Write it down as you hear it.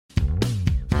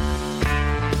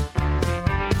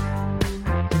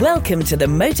Welcome to the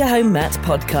Motorhome Matt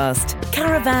podcast.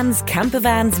 Caravans,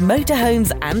 campervans,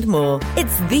 motorhomes and more.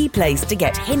 It's the place to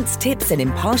get hints, tips and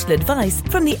impartial advice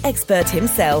from the expert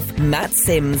himself, Matt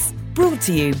Sims. Brought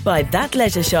to you by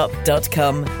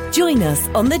thatleisureshop.com. Join us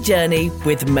on the journey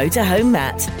with Motorhome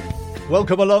Matt.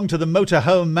 Welcome along to the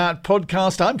Motorhome Matt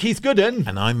podcast. I'm Keith Gooden.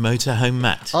 And I'm Motorhome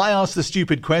Matt. I ask the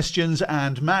stupid questions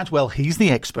and Matt, well, he's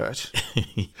the expert.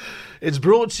 It's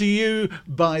brought to you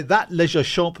by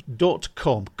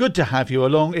thatleisureshop.com. Good to have you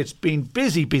along. It's been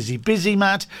busy,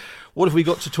 Matt. What have we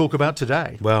got to talk about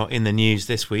today? Well, in the news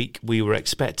this week, we were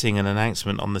expecting an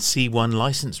announcement on the C1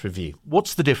 licence review.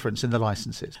 What's the difference in the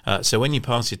licences? So when you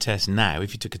pass your test now,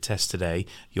 if you took a test today,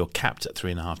 you're capped at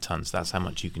 3.5 tonnes. That's how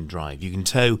much you can drive. You can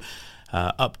tow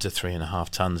up to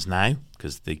 3.5 tonnes now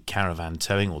because the caravan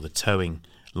towing or the towing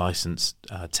licence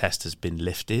test has been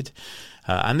lifted.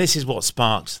 And this is what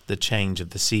sparked the change of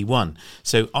the C1.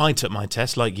 So I took my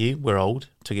test, like you, we're old,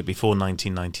 took it before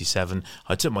 1997.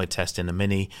 I took my test in a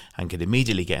Mini and could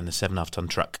immediately get in a 7.5 tonne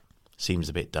truck. Seems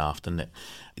a bit daft, doesn't it?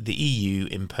 The EU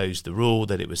imposed the rule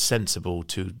that it was sensible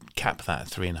to cap that at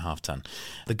 3.5 tonne.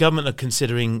 The government are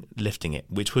considering lifting it,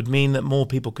 which would mean that more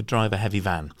people could drive a heavy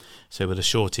van. So with a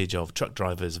shortage of truck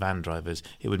drivers, van drivers,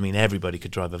 it would mean everybody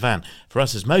could drive a van. For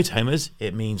us as motorhomers,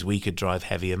 it means we could drive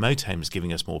heavier motorhomes,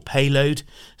 giving us more payload,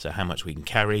 so how much we can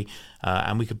carry,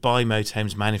 and we could buy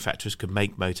motorhomes. Manufacturers could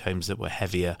make motorhomes that were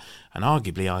heavier and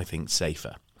arguably, I think,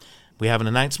 safer. We have an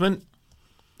announcement.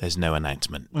 There's no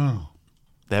announcement. Oh.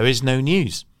 There is no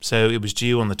news. So it was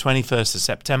due on the 21st of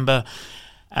September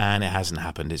and it hasn't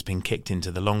happened. It's been kicked into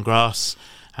the long grass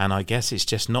and I guess it's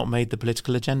just not made the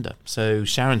political agenda. So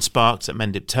Sharon Sparks at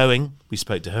Mendip Towing, we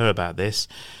spoke to her about this.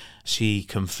 She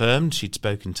confirmed she'd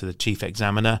spoken to the chief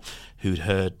examiner who'd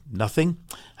heard nothing.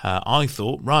 I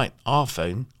thought, right, I'll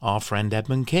phone our friend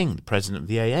Edmund King, the president of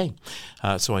the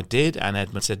AA. So I did, and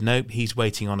Edmund said, nope, he's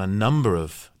waiting on a number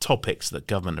of topics that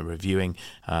government are reviewing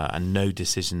and no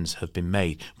decisions have been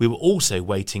made. We were also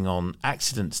waiting on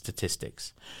accident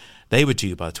statistics. They were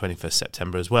due by the 21st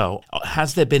September as well.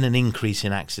 Has there been an increase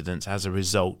in accidents as a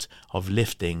result of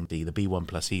lifting the B1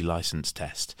 plus E licence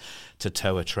test to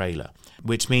tow a trailer?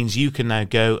 Which means you can now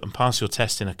go and pass your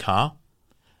test in a car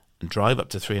and drive up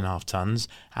to 3.5 tonnes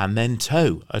and then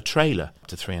tow a trailer up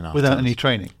to 3.5 tonnes. Without any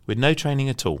training? With no training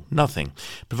at all, nothing.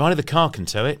 Provided the car can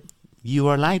tow it, you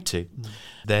are allowed to.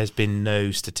 There's been no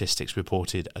statistics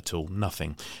reported at all,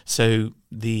 nothing. So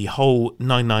the whole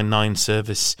 999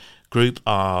 service group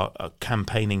are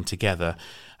campaigning together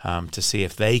to see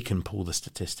if they can pull the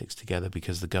statistics together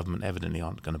because the government evidently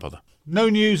aren't going to bother. No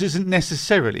news isn't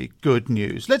necessarily good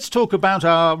news. Let's talk about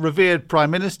our revered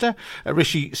Prime Minister,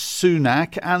 Rishi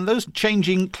Sunak, and those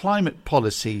changing climate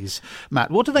policies. Matt,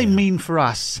 what do they mean for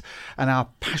us and our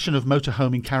passion of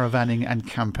motorhoming, caravanning and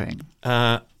camping?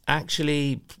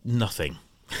 Actually, nothing.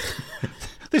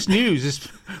 This news is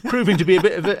proving to be a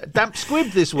bit of a damp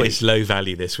squib this week. It's low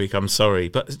value this week, I'm sorry.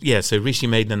 But yeah, so Rishi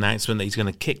made an announcement that he's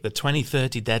going to kick the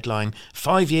 2030 deadline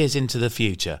 5 years into the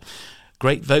future.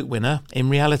 Great vote winner. In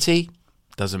reality,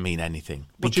 doesn't mean anything.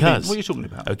 What do you mean? What are you talking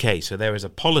about? Okay, so there is a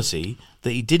policy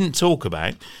that he didn't talk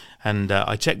about. And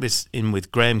I checked this in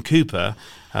with Graham Cooper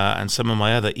and some of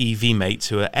my other EV mates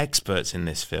who are experts in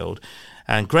this field.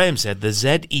 And Graham said the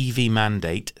ZEV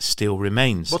mandate still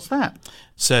remains. What's that?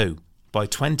 So by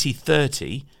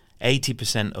 2030,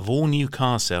 80% of all new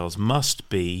car sales must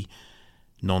be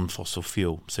non-fossil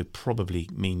fuel, so probably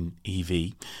mean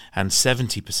EV, and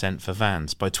 70% for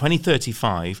vans. By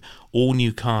 2035, all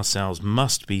new car sales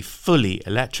must be fully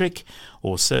electric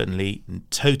or certainly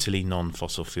totally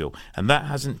non-fossil fuel. And that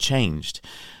hasn't changed.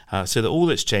 So that all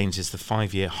that's changed is the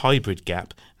 5-year hybrid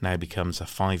gap now becomes a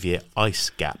 5-year ICE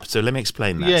gap. So let me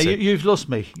explain that. Yeah, you've lost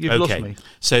me. Lost me.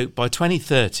 So by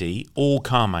 2030, all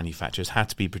car manufacturers had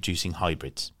to be producing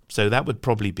hybrids. So that would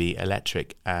probably be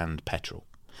electric and petrol.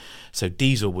 So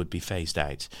diesel would be phased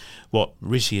out. What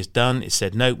Rishi has done is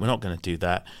said, no, we're not going to do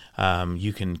that.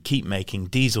 You can keep making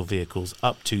diesel vehicles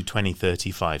up to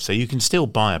 2035. So you can still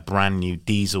buy a brand new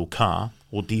diesel car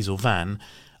or diesel van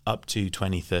up to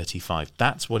 2035.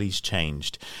 That's what he's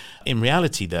changed. In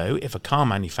reality, though, if a car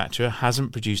manufacturer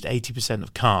hasn't produced 80%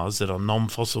 of cars that are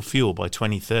non-fossil fuel by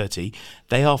 2030,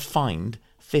 they are fined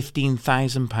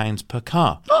 £15,000 per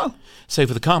car. Oh. So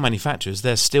for the car manufacturers,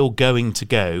 they're still going to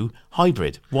go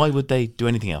hybrid. Why would they do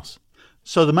anything else?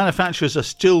 So the manufacturers are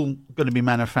still going to be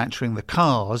manufacturing the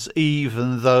cars,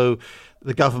 even though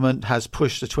the government has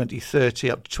pushed the 2030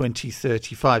 up to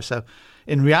 2035. So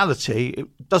in reality,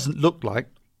 it doesn't look like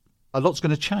a lot's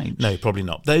going to change. No, probably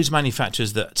not. Those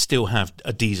manufacturers that still have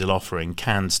a diesel offering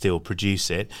can still produce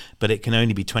it, but it can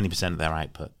only be 20% of their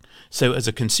output. So as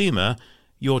a consumer,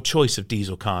 your choice of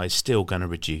diesel car is still going to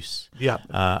reduce. Yeah.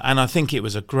 And I think it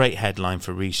was a great headline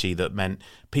for Rishi that meant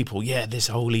people, this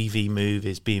whole EV move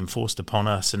is being forced upon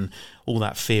us, and all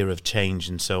that fear of change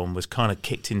and so on was kind of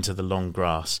kicked into the long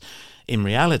grass. In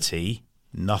reality,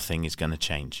 nothing is going to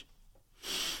change.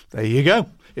 There you go.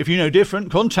 If you know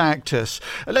different, contact us.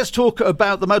 Let's talk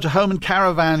about the Motorhome and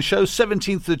Caravan Show,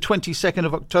 17th to 22nd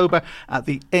of October at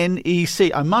the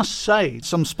NEC. I must say,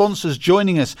 some sponsors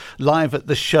joining us live at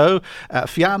the show,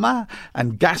 Fiamma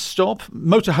and Gas Stop,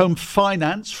 Motorhome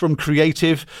Finance from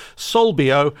Creative,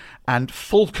 Solbio and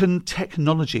Falcon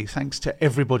Technology. Thanks to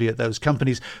everybody at those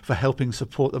companies for helping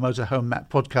support the Motorhome Matt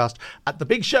podcast at the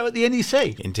big show at the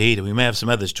NEC. Indeed, and we may have some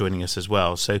others joining us as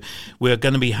well. So we're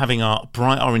going to be having our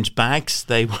bright orange bags.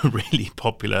 They were really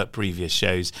popular at previous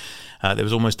shows. There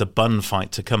was almost a bun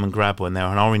fight to come and grab one. They were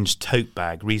an orange tote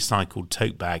bag, recycled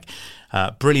tote bag.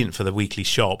 Brilliant for the weekly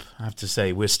shop, I have to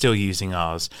say. We're still using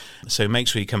ours. So make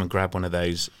sure you come and grab one of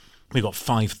those. We've got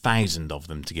 5,000 of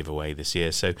them to give away this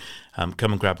year, so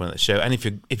come and grab one at the show. And if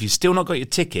you've still not got your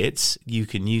tickets, you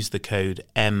can use the code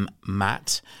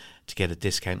MMAT to get a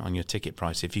discount on your ticket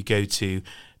price. If you go to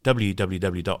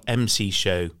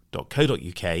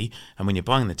www.mcshow.co.uk, and when you're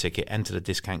buying the ticket, enter the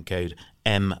discount code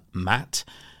MMAT,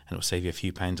 and it'll save you a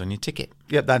few pounds on your ticket.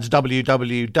 Yep, that's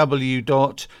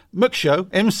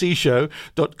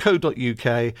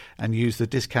www.mcshow.co.uk and use the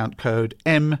discount code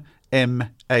MMATT.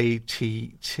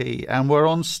 And we're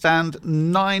on stand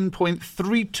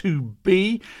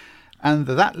 9.32B, and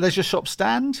that leisure shop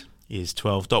stand is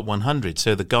 12.100.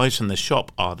 So the guys from the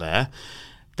shop are there,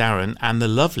 Darren and the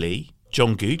lovely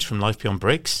John Gooch from Life Beyond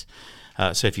Bricks.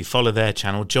 So if you follow their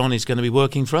channel, John is going to be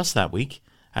working for us that week.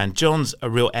 And John's a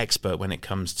real expert when it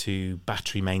comes to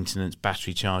battery maintenance,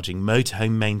 battery charging,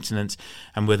 motorhome maintenance.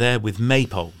 And we're there with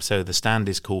Maypole. So the stand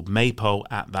is called Maypole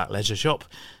at that leisure shop,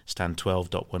 stand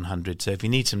 12.100. So if you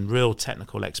need some real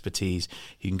technical expertise,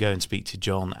 you can go and speak to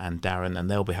John and Darren,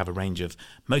 and they'll have a range of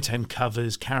motorhome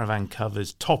covers, caravan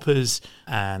covers, toppers,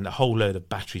 and a whole load of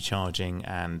battery charging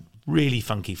and really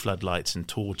funky floodlights and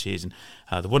torches, and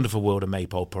the wonderful world of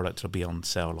Maypole product will be on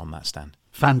sale on that stand.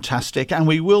 Fantastic. And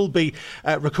we will be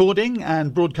recording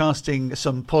and broadcasting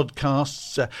some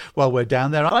podcasts while we're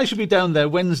down there. I should be down there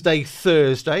Wednesday,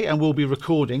 Thursday, and we'll be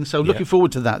recording. So looking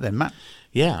forward to that then, Matt.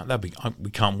 Yeah,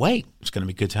 we can't wait. It's going to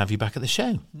be good to have you back at the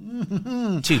show.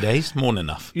 2 days, more than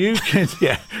enough. You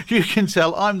can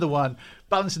tell I'm the one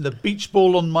balancing the beach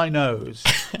ball on my nose.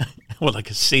 Well,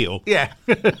 like a seal. Yeah.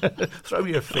 Throw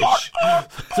me a fish.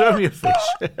 Throw me a fish.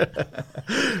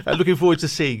 Looking forward to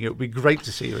seeing you. It would be great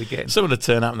to see you again. Someone to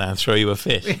turn up now and throw you a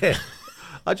fish. Yeah.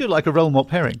 I do like a roll mop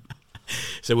herring.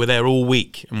 So we're there all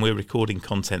week, and we're recording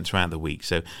content throughout the week.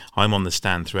 So I'm on the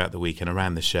stand throughout the week and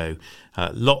around the show.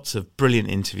 Lots of brilliant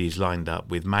interviews lined up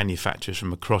with manufacturers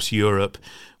from across Europe.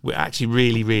 We're actually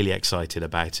really, really excited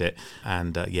about it.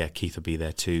 And Keith will be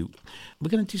there too. We're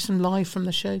going to do some live from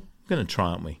the show. We're going to try,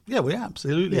 aren't we? Yeah, we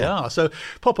absolutely are. So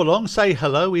pop along, say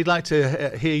hello. We'd like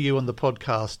to hear you on the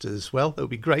podcast as well. That would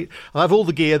be great. I'll have all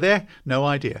the gear there. No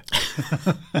idea.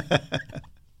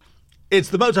 It's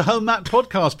the Motorhome Matt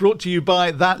podcast, brought to you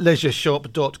by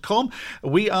thatleisureshop.com.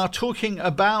 We are talking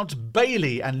about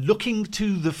Bailey and looking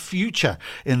to the future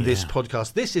in this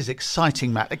podcast. This is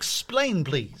exciting, Matt. Explain,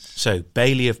 please. So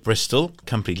Bailey of Bristol,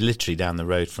 company literally down the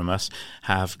road from us,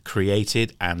 have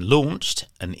created and launched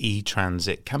an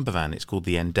e-transit campervan. It's called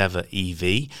the Endeavour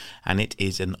EV, and it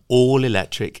is an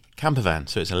all-electric campervan.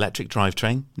 So it's an electric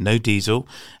drivetrain, no diesel,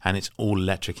 and it's all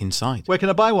electric inside. Where can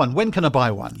I buy one? When can I buy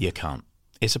one? You can't.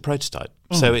 It's a prototype.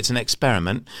 So it's an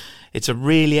experiment. It's a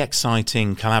really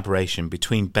exciting collaboration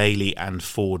between Bailey and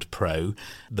Ford Pro.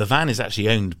 The van is actually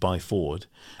owned by Ford,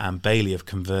 and Bailey have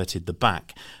converted the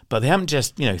back. But they haven't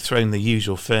just, thrown the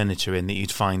usual furniture in that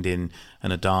you'd find in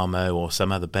an Adamo or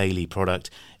some other Bailey product.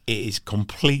 It is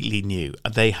completely new.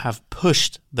 They have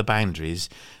pushed the boundaries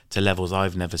to levels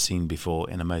I've never seen before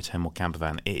in a motorhome or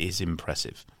campervan. It is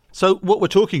impressive. So what we're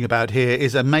talking about here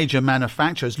is a major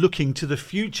manufacturer is looking to the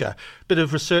future. Bit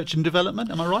of research and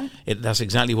development, am I right? That's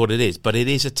exactly what it is. But it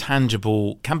is a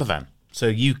tangible campervan. So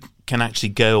you can actually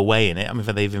go away in it. I mean,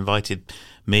 they've invited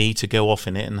me to go off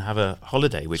in it and have a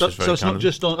holiday, which is very So it's not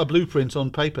just on a blueprint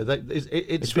on paper.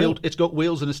 It's got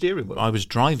wheels and a steering wheel. I was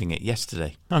driving it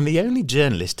yesterday. I'm the only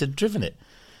journalist to have driven it.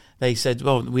 They said,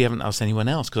 well, we haven't asked anyone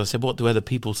else, because I said, what do other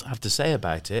people have to say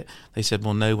about it? They said,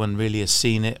 well, no one really has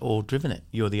seen it or driven it.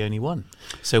 You're the only one.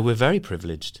 So we're very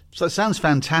privileged. So it sounds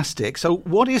fantastic. So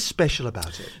what is special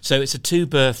about it? So it's a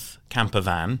 2-berth camper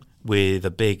van with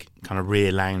a big kind of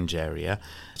rear lounge area.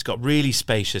 It's got really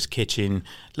spacious kitchen,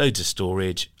 loads of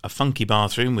storage, a funky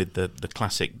bathroom with the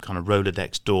classic kind of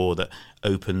Rolodex door that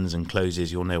opens and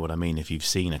closes. You'll know what I mean if you've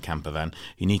seen a camper van.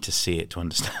 You need to see it to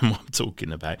understand what I'm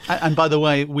talking about. And by the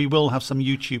way, we will have some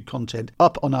YouTube content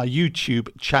up on our YouTube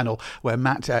channel where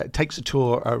Matt takes a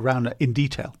tour around in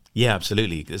detail. Yeah,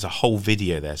 absolutely. There's a whole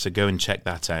video there, so go and check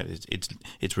that out.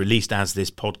 It's released as this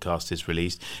podcast is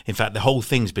released. In fact, the whole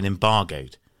thing's been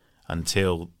embargoed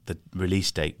until the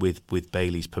release date with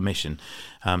Bailey's permission.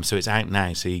 So it's out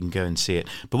now, so you can go and see it.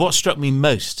 But what struck me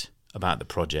most about the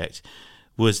project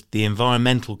was the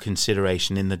environmental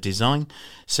consideration in the design.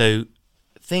 So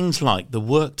things like the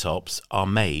worktops are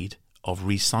made of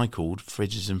recycled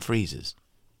fridges and freezers.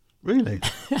 Really?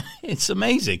 It's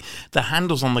amazing. The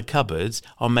handles on the cupboards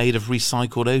are made of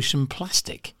recycled ocean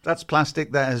plastic. That's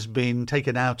plastic that has been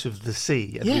taken out of the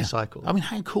sea and recycled. I mean,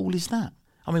 how cool is that?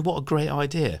 I mean, what a great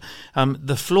idea.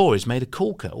 The floor is made of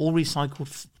corker, all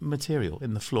recycled material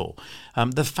in the floor.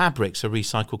 The fabrics are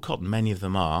recycled cotton, many of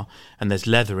them are, and there's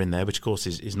leather in there, which of course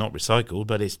is not recycled,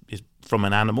 but it's from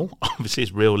an animal. Obviously,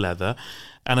 it's real leather.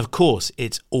 And of course,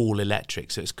 it's all electric,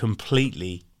 so it's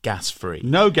completely gas-free.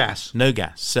 No gas. No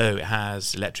gas. So it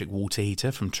has electric water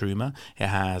heater from Truma. It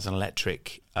has an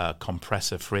electric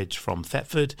compressor fridge from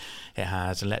Thetford. It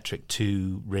has electric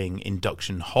 2-ring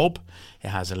induction hob. It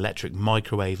has electric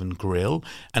microwave and grill.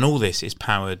 And all this is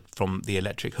powered from the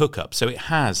electric hookup. So it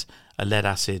has a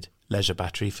lead-acid leisure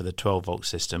battery for the 12-volt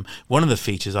system. One of the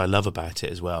features I love about it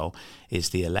as well is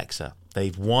the Alexa.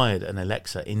 They've wired an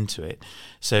Alexa into it.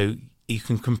 So you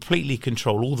can completely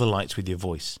control all the lights with your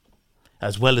voice,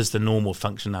 as well as the normal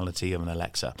functionality of an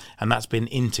Alexa. And that's been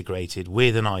integrated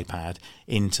with an iPad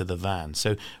into the van.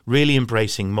 So really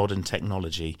embracing modern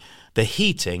technology. The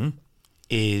heating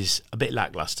is a bit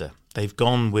lackluster. They've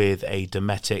gone with a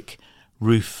Dometic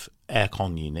roof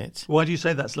aircon unit. Why do you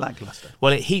say that's lackluster?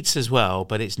 Well, it heats as well,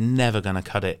 but it's never going to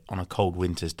cut it on a cold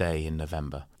winter's day in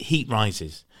November. Heat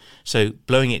rises. So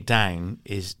blowing it down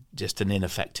is just an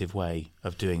ineffective way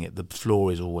of doing it. The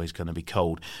floor is always going to be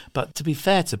cold. But to be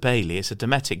fair to Bailey, it's a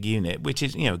Dometic unit, which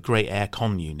is, a great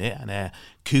aircon unit, an air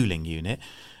cooling unit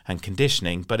and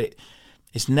conditioning, but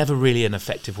it's never really an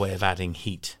effective way of adding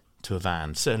heat to a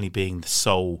van, certainly being the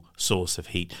sole source of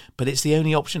heat. But it's the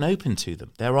only option open to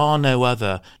them. There are no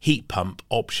other heat pump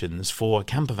options for a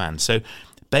camper van. So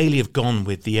Bailey have gone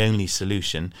with the only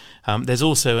solution. There's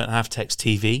also an Avtex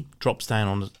TV, drops down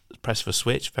on the press of a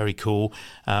switch, very cool.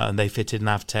 And they fitted an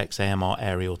Avtex AMR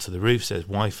aerial to the roof, so there's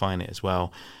Wi-Fi in it as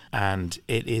well. And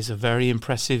it is a very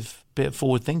impressive bit of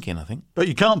forward thinking, I think. But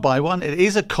you can't buy one. It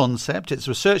is a concept. It's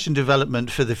research and development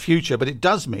for the future, but it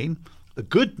does mean... The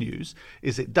good news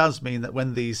is it does mean that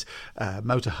when these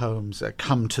motorhomes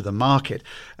come to the market,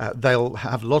 they'll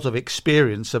have a lot of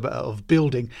experience of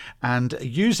building and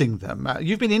using them.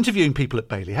 You've been interviewing people at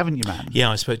Bailey, haven't you, man? Yeah,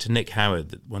 I spoke to Nick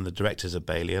Howard, one of the directors of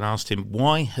Bailey, and asked him,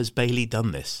 why has Bailey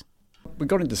done this? We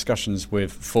got in discussions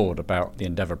with Ford about the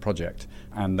Endeavour project,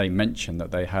 and they mentioned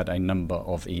that they had a number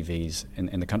of EVs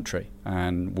in the country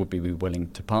and would be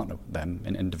willing to partner with them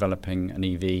in developing an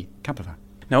EV campervan.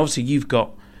 Now, obviously, you've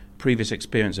got previous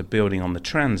experience of building on the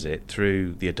Transit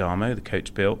through the Adamo, the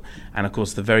coach built, and of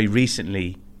course the very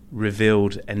recently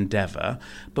revealed Endeavour.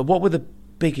 But what were the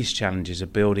biggest challenges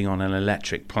of building on an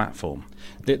electric platform?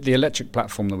 The electric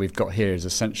platform that we've got here is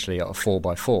essentially a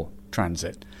 4x4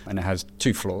 Transit, and it has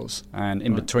 2 floors, and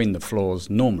in between the floors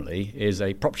normally is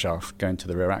a prop shaft going to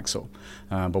the rear axle.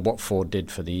 But what Ford did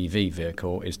for the EV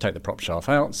vehicle is take the prop shaft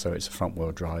out, so it's a front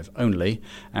wheel drive only,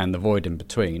 and the void in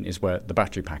between is where the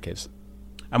battery pack is.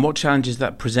 And what challenges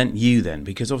that present you then?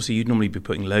 Because obviously you'd normally be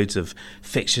putting loads of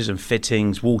fixtures and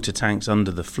fittings, water tanks under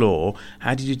the floor.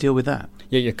 How did you deal with that?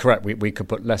 Yeah, you're correct. We could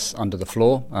put less under the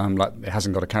floor. Like it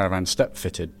hasn't got a caravan step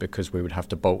fitted because we would have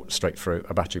to bolt straight through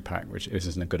a battery pack, which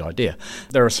isn't a good idea.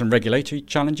 There are some regulatory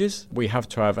challenges. We have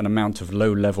to have an amount of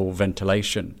low-level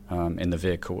ventilation in the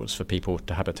vehicles for people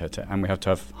to habitate it, and we have to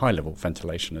have high-level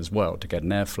ventilation as well to get an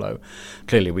airflow.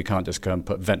 Clearly, we can't just go and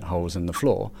put vent holes in the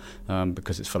floor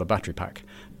because it's full of battery pack.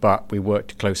 But we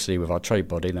worked closely with our trade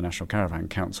body, the National Caravan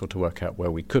Council, to work out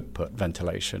where we could put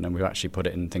ventilation, and we've actually put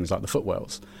it in things like the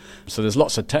footwells. So there's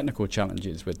lots of technical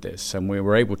challenges with this, and we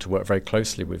were able to work very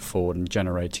closely with Ford in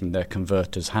generating their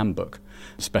converters handbook,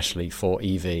 especially for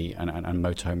EV and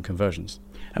motorhome conversions.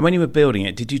 And when you were building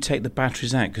it, did you take the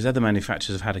batteries out? Because other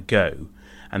manufacturers have had a go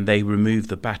and they removed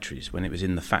the batteries when it was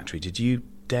in the factory. Did you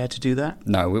dare to do that?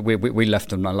 No, we left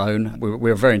them alone. We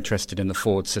were very interested in the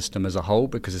Ford system as a whole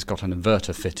because it's got an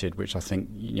inverter fitted, which I think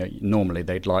normally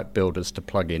they'd like builders to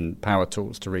plug in power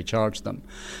tools to recharge them.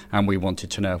 And we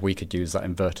wanted to know if we could use that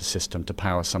inverter system to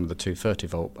power some of the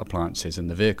 230-volt appliances in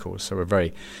the vehicles. So we're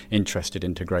very interested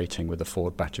in integrating with the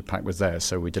Ford battery pack was there,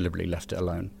 so we deliberately left it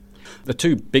alone. The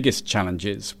two biggest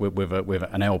challenges with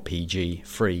an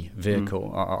LPG-free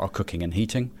vehicle are cooking and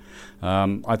heating.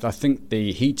 I think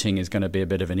the heating is going to be a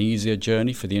bit of an easier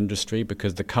journey for the industry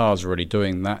because the cars are already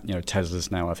doing that. Teslas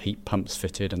now have heat pumps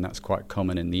fitted, and that's quite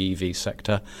common in the EV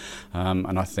sector.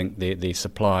 And I think the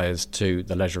suppliers to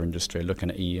the leisure industry are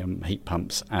looking at heat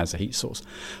pumps as a heat source.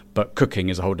 But cooking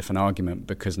is a whole different argument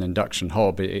because an induction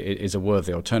hob is a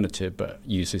worthy alternative but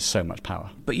uses so much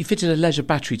power. But you fitted a leisure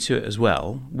battery to it as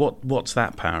well. What's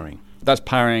that powering? That's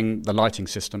powering the lighting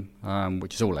system,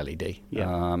 which is all LED,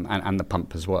 Yeah. and the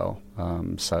pump as well.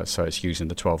 So it's using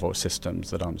the 12-volt systems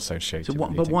that I'm associated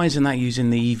with. But why isn't that using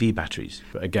the EV batteries?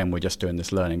 But again, we're just doing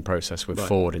this learning process with Right.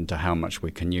 Ford into how much we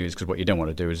can use, because what you don't want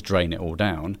to do is drain it all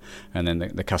down, and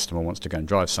then the customer wants to go and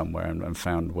drive somewhere and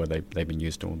found where they've been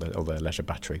used all their leisure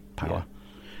battery power. Yeah.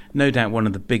 No doubt one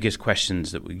of the biggest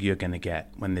questions that you're going to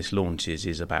get when this launches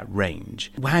is about range.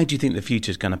 How do you think the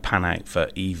future is going to pan out for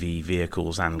EV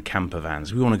vehicles and camper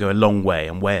vans? We want to go a long way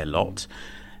and weigh a lot.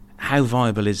 How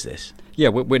viable is this? Yeah,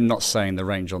 we're not saying the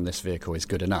range on this vehicle is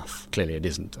good enough. Clearly it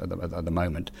isn't at the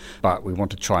moment. But we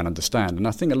want to try and understand. And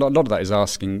I think a lot of that is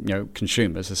asking,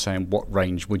 consumers are saying, what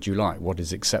range would you like? What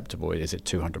is acceptable? Is it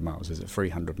 200 miles? Is it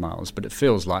 300 miles? But it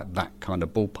feels like that kind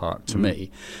of ballpark to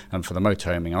me. And for the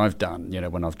motorhoming I've done,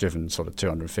 when I've driven sort of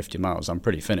 250 miles, I'm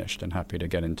pretty finished and happy to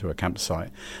get into a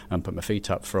campsite and put my feet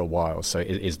up for a while. So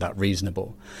is that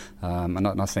reasonable? And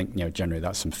I think, generally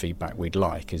that's some feedback we'd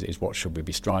like, is what should we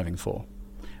be striving for?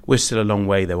 We're still a long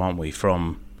way, though, aren't we,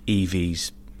 from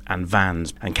EVs and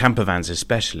vans, and camper vans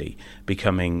especially,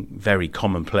 becoming very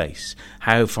commonplace.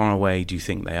 How far away do you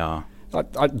think they are?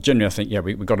 I genuinely think,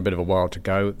 we've got a bit of a while to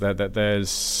go. There's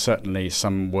certainly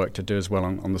some work to do as well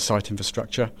on the site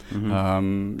infrastructure.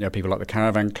 Mm-hmm. People like the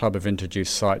Caravan Club have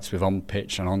introduced sites with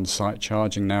on-pitch and on-site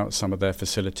charging now at some of their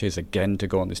facilities, again, to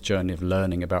go on this journey of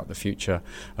learning about the future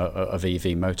of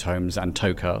EV motorhomes and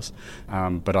tow cars.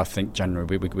 But I think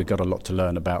generally we've got a lot to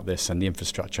learn about this, and the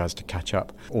infrastructure has to catch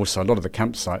up. Also, a lot of the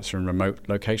campsites are in remote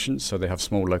locations, so they have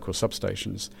small local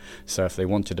substations. So if they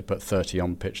wanted to put 30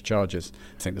 on-pitch chargers,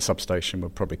 I think the substation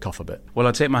would probably cough a bit. Well,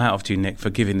 I take my hat off to you, Nick,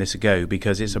 for giving this a go,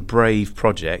 because it's a brave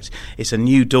project. It's a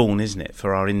new dawn, isn't it,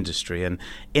 for our industry, and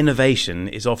innovation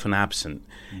is often absent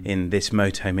in this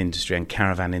motorhome industry and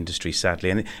caravan industry,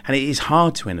 sadly, and it is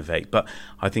hard to innovate, but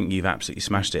I think you've absolutely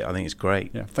smashed it. I think it's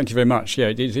great. Yeah, thank you very much.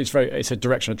 Yeah, it's a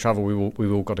direction of travel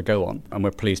we've all got to go on, and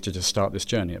we're pleased to just start this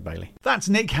journey at Bailey. That's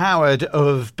Nick Howard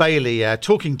of Bailey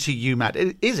talking to you, Matt.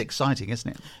 It is exciting,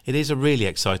 isn't it? It is a really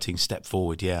exciting step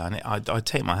forward, yeah, and I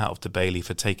take my hat off to Bailey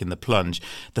for taking the plunge.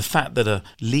 The fact that a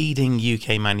leading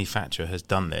UK manufacturer has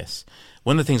done this,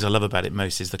 one of the things I love about it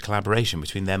most is the collaboration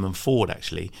between them and Ford,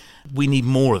 actually. We need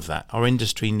more of that. Our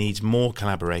industry needs more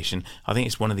collaboration. I think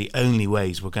it's one of the only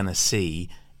ways we're going to see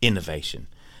innovation.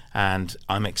 And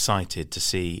I'm excited to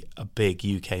see a big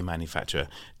UK manufacturer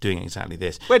doing exactly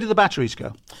this. Where do the batteries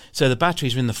go? So the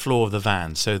batteries are in the floor of the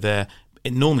van. So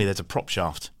normally there's a prop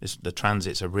shaft. The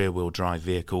Transit's a rear-wheel drive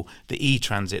vehicle. The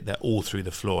E-Transit, they're all through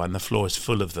the floor, and the floor is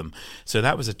full of them. So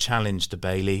that was a challenge to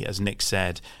Bailey. As Nick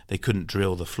said, they couldn't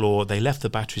drill the floor. They left the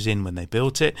batteries in when they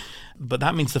built it, but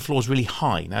that means the floor's really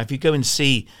high. Now, if you go and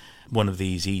see one of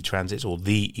these E-Transits, or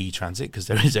the E-Transit, because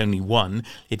there is only one,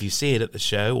 if you see it at the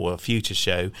show or a future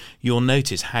show, you'll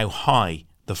notice how high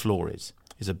the floor is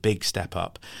a big step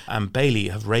up. And Bailey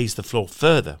have raised the floor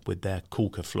further with their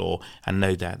Corker floor, and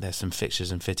no doubt there's some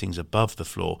fixtures and fittings above the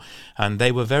floor. And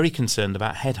they were very concerned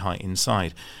about head height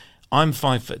inside. I'm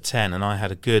 5'10", and I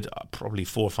had a good probably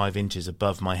 4 or 5 inches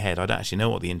above my head. I don't actually know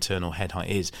what the internal head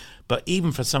height is, but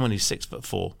even for someone who's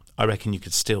 6'4", I reckon you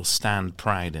could still stand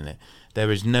proud in it. There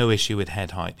is no issue with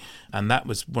head height, and that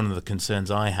was one of the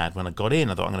concerns I had when I got in.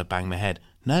 I thought I'm going to bang my head.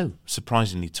 No,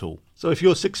 surprisingly tall. So if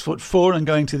you're 6'4" and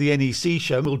going to the NEC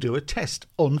show, we'll do a test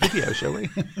on video, shall we?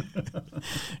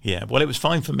 Yeah, well, it was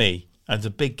fine for me. There's a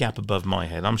big gap above my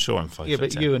head. I'm sure I'm 5'10". Yeah,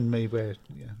 but you and me, we're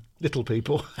little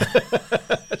people.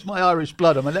 That's my Irish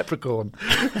blood. I'm a leprechaun.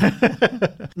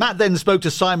 Matt then spoke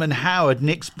to Simon Howard,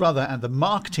 Nick's brother and the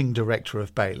marketing director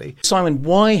of Bailey. Simon,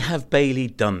 why have Bailey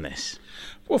done this?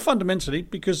 Well, fundamentally,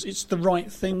 because it's the right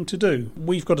thing to do.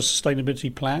 We've got a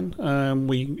sustainability plan.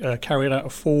 We carried out a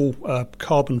full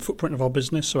carbon footprint of our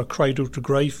business, so a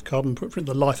cradle-to-grave carbon footprint,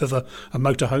 the life of a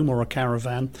motorhome or a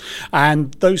caravan.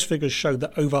 And those figures show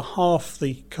that over half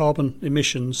the carbon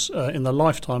emissions in the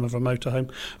lifetime of a motorhome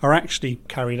are actually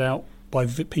carried out by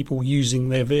people using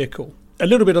their vehicle. A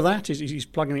little bit of that is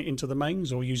plugging it into the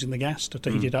mains or using the gas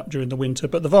to heat it up during the winter,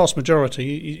 but the vast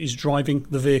majority is driving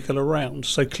the vehicle around.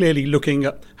 So clearly looking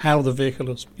at how the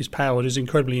vehicle is powered is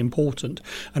incredibly important,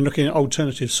 and looking at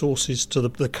alternative sources to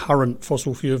the current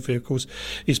fossil fuel vehicles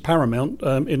is paramount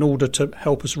in order to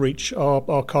help us reach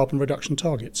our carbon reduction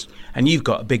targets. And you've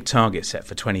got a big target set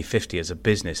for 2050 as a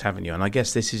business, haven't you? And I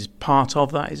guess this is part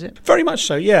of that, is it? Very much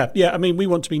so, yeah. I mean, we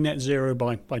want to be net zero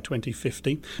by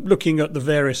 2050. Looking at the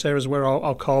various areas where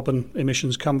our carbon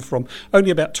emissions come from,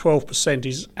 only about 12%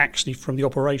 is actually from the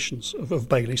operations of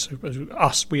Bailey. So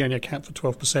us, we only account for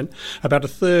 12%. About a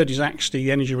third is actually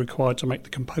the energy required to make the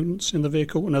components in the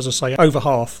vehicle. And as I say, over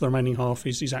half, the remaining half,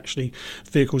 is actually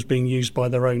vehicles being used by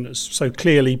their owners. So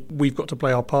clearly, we've got to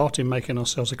play our part in making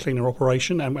ourselves a cleaner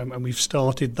operation. And we've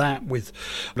started that with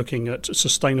looking at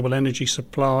sustainable energy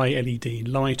supply, LED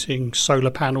lighting,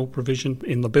 solar panel provision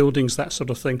in the buildings, that sort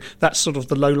of thing. That's sort of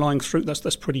the low-lying fruit.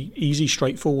 That's pretty easy,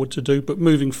 straightforward to do, but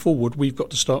moving forward we've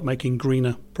got to start making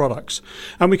greener products,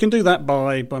 and we can do that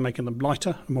by making them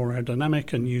lighter, more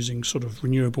aerodynamic, and using sort of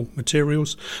renewable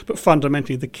materials. But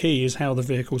fundamentally the key is how the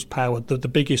vehicle's powered. The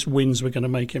biggest wins we're going to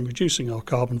make in reducing our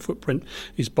carbon footprint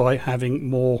is by having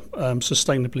more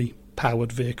sustainably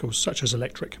powered vehicles such as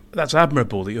electric. That's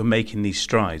admirable that you're making these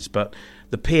strides, but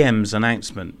the PM's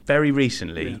announcement very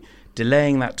recently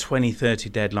delaying that 2030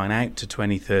 deadline out to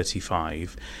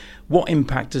 2035, what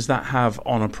impact does that have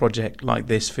on a project like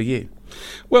this for you?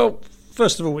 Well,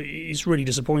 first of all, it's really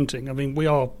disappointing. I mean, we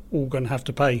are all going to have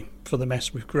to pay for the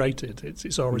mess we've created.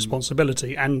 It's our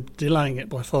responsibility, and delaying it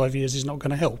by 5 years is not going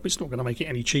to help. It's not going to make it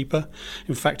any cheaper.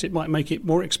 In fact, it might make it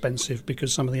more expensive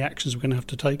because some of the actions we're going to have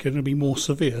to take are going to be more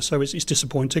severe. So it's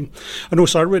disappointing. And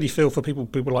also, I really feel for people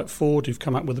like Ford, who've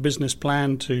come up with a business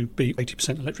plan to be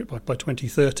 80% electric by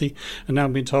 2030, and now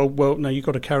being told, well, no, you've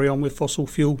got to carry on with fossil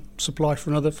fuel supply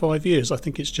for another 5 years. I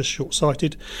think it's just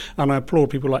short-sighted, and I applaud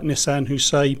people like Nissan who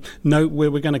say, no, we're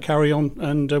going to carry on,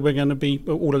 and we're going to be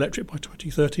all electric by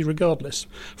 2030 regardless.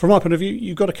 From my point of view,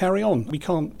 you've got to carry on. We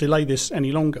can't delay this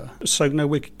any longer. So, no,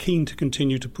 we're keen to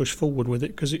continue to push forward with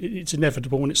it because it's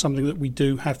inevitable and it's something that we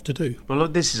do have to do. Well,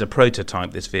 look, this is a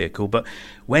prototype, this vehicle, but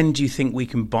when do you think we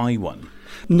can buy one?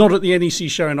 Not at the NEC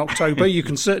show in October. You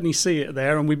can certainly see it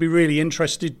there, and we'd be really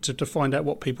interested to find out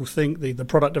what people think. The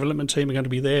product development team are going to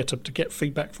be there to get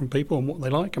feedback from people on what they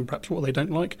like and perhaps what they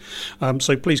don't like.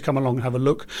 So please come along and have a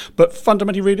look. But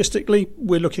fundamentally, realistically,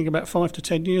 we're looking about 5 to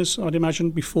 10 years, I'd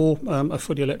imagine, before a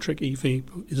fully electric EV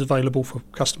is available for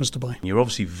customers to buy. You're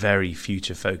obviously very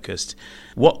future focused.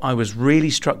 What I was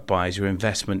really struck by is your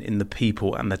investment in the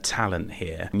people and the talent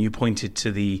here. And you pointed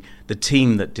to the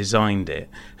team that designed it,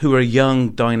 who are a young,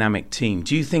 dynamic team.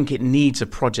 Do you think it needs a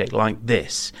project like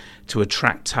this to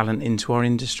attract talent into our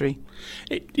industry?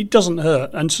 It doesn't hurt,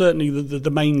 and certainly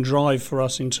the main drive for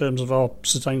us in terms of our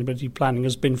sustainability planning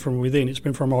has been from within. It's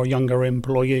been from our younger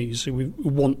employees who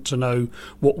want to know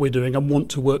what we're doing and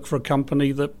want to work for a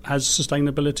company that has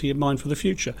sustainability in mind for the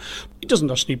future. It doesn't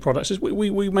just need products.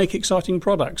 We make exciting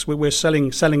products. We're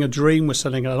selling a dream, we're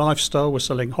selling a lifestyle, we're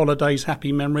selling holidays,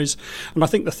 happy memories, and I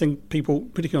think the thing people,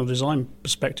 particularly on a design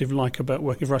perspective, like about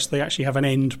working for us, they actually have an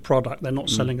end product. They're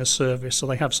not selling a service, so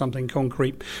they have something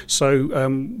concrete. So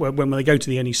when they go to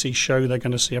the NEC show, they're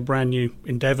going to see a brand new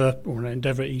Endeavour or an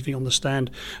Endeavour EV on the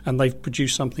stand, and they've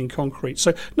produced something concrete.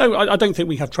 So no, I don't think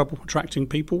we have trouble attracting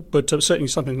people, but certainly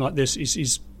something like this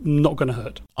is not going to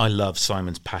hurt. I love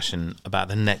Simon's passion about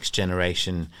the next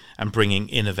generation and bringing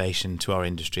innovation to our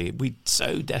industry. We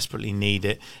so desperately need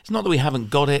it. It's not that we haven't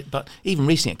got it, but even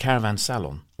recently at Caravan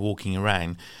Salon, walking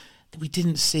around, we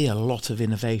didn't see a lot of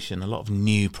innovation, a lot of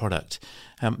new product.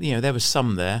 There was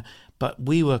some there, but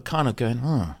we were kind of going,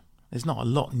 there's not a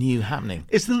lot new happening.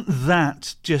 Isn't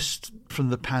that just from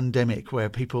the pandemic where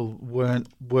people weren't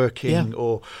working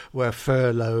or were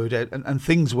furloughed and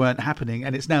things weren't happening,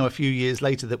 and it's now a few years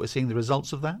later that we're seeing the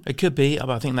results of that? It could be, but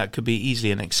I think that could be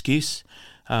easily an excuse.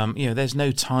 There's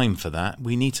no time for that.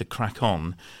 We need to crack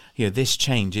on. This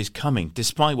change is coming.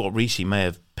 Despite what Rishi may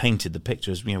have painted the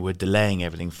picture as, we're delaying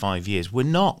everything 5 years. We're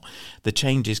not. The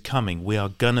change is coming. We are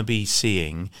going to be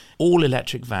seeing all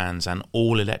electric vans and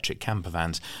all electric camper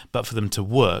vans. But for them to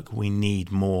work, we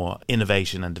need more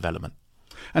innovation and development.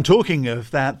 And talking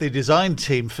of that, the design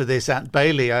team for this at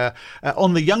Bailey are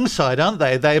on the young side, aren't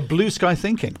they? They're blue sky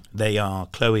thinking. They are.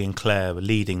 Chloe and Claire were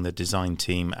leading the design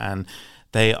team, and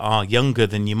they are younger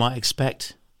than you might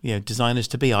expect designers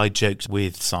to be. I joked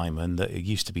with Simon that it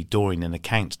used to be Doreen and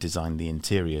Account designed the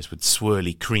interiors with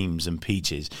swirly creams and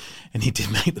peaches, and he did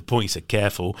make the point, he said,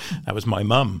 careful, that was my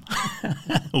mum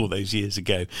all those years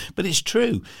ago. But it's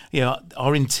true,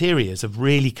 our interiors have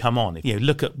really come on.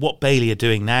 Look at what Bailey are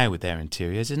doing now with their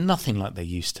interiors, they're nothing like they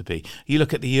used to be. You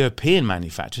look at the European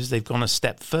manufacturers, they've gone a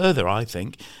step further, I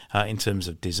think, in terms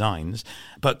of designs.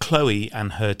 But Chloe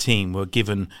and her team were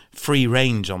given free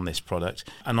range on this product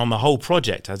and on the whole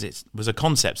project, as it was a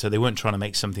concept, so they weren't trying to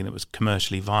make something that was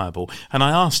commercially viable. And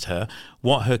I asked her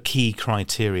what her key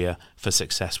criteria for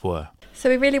success were. So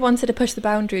we really wanted to push the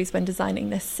boundaries when designing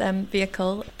this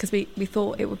vehicle, because we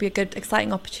thought it would be a good,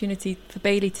 exciting opportunity for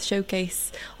Bailey to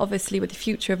showcase, obviously with the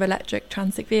future of electric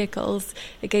transit vehicles,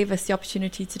 it gave us the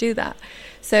opportunity to do that.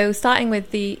 So starting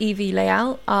with the EV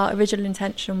layout, our original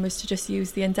intention was to just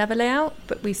use the Endeavour layout,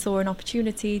 but we saw an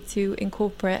opportunity to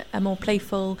incorporate a more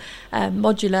playful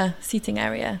modular seating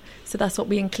area. So that's what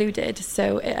we included.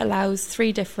 So it allows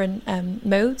 3 different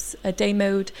modes, a day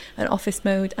mode, an office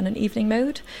mode and an evening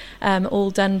mode,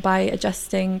 all done by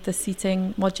adjusting the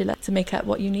seating modular to make up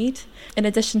what you need. In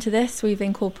addition to this, we've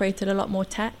incorporated a lot more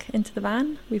tech into the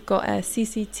van. We've got a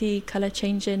CCT colour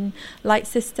changing light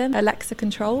system, Alexa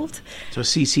controlled. So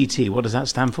CCT, what does that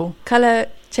stand for? Colour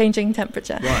changing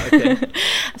temperature. Right, okay.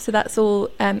 So that's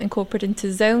all incorporated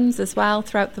into zones as well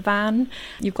throughout the van.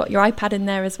 You've got your iPad in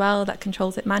there as well that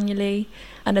controls it manually.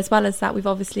 And as well as that, we've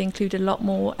obviously included a lot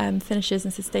more finishes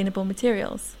and sustainable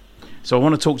materials. So I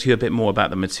want to talk to you a bit more about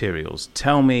the materials.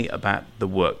 Tell me about the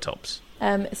worktops.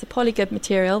 It's a polygood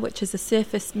material, which is a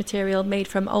surface material made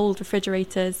from old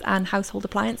refrigerators and household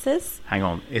appliances. Hang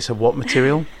on, it's a what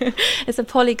material? It's a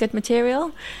polygood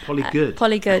material. Polygood?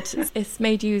 Polygood. It's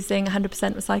made using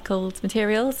 100% recycled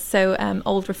materials, so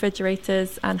old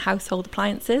refrigerators and household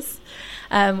appliances,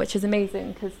 which is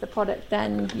amazing because the product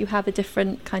then, you have a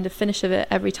different kind of finish of it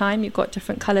every time. You've got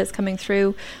different colours coming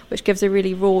through, which gives a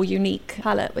really raw, unique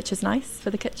palette, which is nice for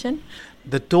the kitchen.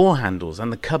 The door handles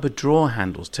and the cupboard drawer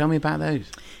handles, tell me about those.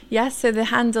 Yes, so the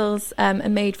handles are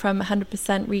made from 100%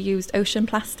 reused ocean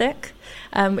plastic,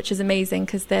 which is amazing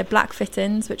because they're black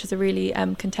fittings, which is a really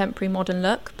contemporary modern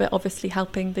look, but obviously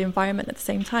helping the environment at the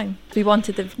same time. We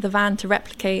wanted the van to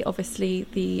replicate, obviously,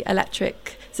 the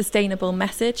electric sustainable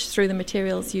message through the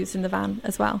materials used in the van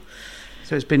as well.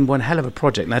 So it's been one hell of a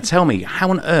project. Now tell me, how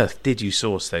on earth did you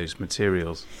source those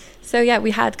materials? So yeah,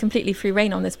 we had completely free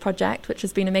reign on this project, which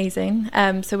has been amazing.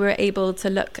 So we were able to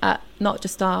look at not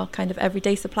just our kind of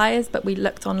everyday suppliers, but we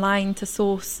looked online to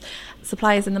source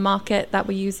suppliers in the market that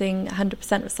were using 100%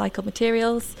 recycled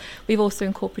materials. We've also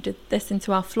incorporated this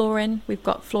into our flooring. We've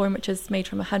got flooring which is made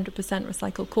from 100%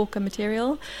 recycled corker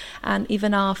material, and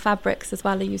even our fabrics as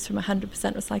well are used from 100%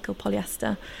 recycled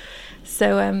polyester.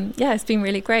 So yeah, it's been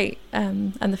really great,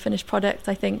 and the finished product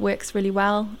I think works really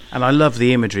well. And I love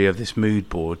the imagery of this mood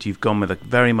board. You've gone with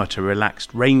very much a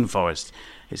relaxed rainforest,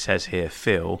 it says here,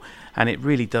 feel, and it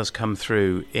really does come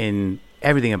through in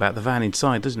everything about the van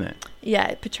inside, doesn't it? Yeah,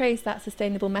 it portrays that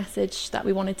sustainable message that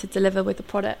we wanted to deliver with the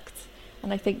product,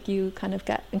 and I think you kind of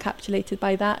get encapsulated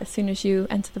by that as soon as you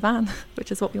enter the van,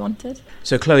 which is what we wanted.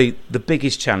 So Chloe, the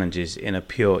biggest challenges in a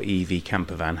pure EV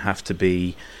camper van have to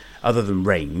be, other than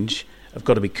range, have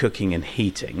got to be cooking and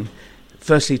heating.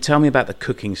 Firstly, tell me about the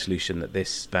cooking solution that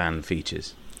this van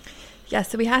features. Yeah,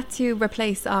 so we had to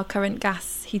replace our current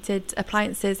gas heated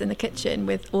appliances in the kitchen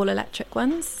with all electric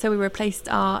ones. So we replaced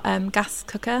our gas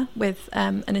cooker with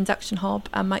an induction hob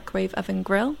and microwave oven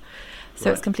grill.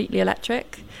 So It's completely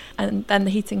electric. And then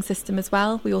the heating system as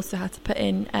well. We also had to put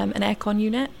in an aircon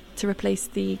unit to replace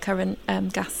the current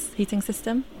gas heating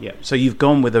system. Yeah. So you've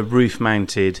gone with a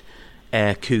roof-mounted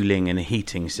air cooling and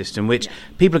heating system, which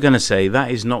people are going to say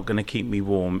that is not going to keep me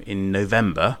warm in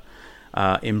November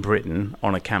in Britain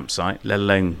on a campsite, let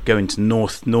alone going to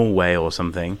North Norway or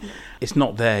something. It's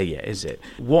not there yet, is it?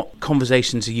 What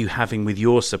conversations are you having with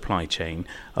your supply chain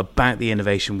about the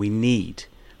innovation we need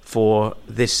for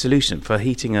this solution, for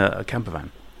heating a camper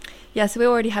van? Yeah, so we're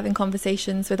already having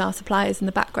conversations with our suppliers in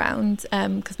the background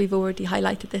because we've already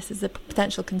highlighted this as a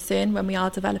potential concern when we are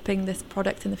developing this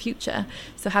product in the future.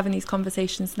 So having these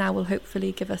conversations now will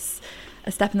hopefully give us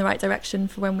a step in the right direction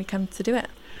for when we come to do it.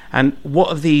 And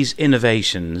what of these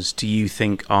innovations do you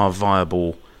think are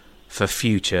viable for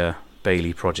future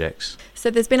Bailey projects? So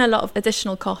there's been a lot of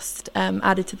additional cost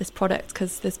added to this product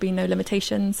because there's been no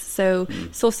limitations. So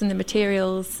sourcing the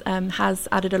materials has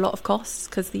added a lot of costs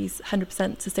because these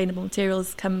 100% sustainable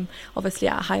materials come obviously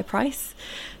at a higher price.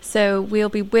 So we'll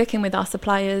be working with our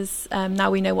suppliers,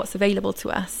 now we know what's available to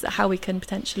us, how we can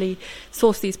potentially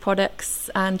source these products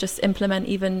and just implement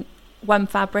even one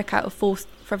fabric out of four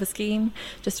for the scheme,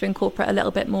 just to incorporate a little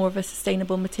bit more of a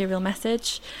sustainable material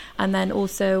message. And then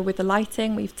also with the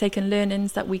lighting, we've taken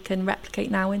learnings that we can replicate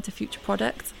now into future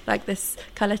products, like this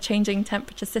colour changing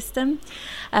temperature system.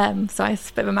 Sorry, it's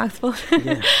a bit of a mouthful.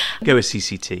 Yeah. Go with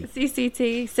CCT.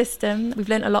 CCT system. We've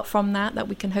learned a lot from that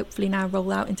we can hopefully now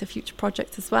roll out into future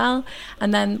projects as well.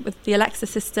 And then with the Alexa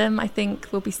system, I think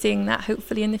we'll be seeing that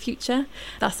hopefully in the future.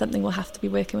 That's something we'll have to be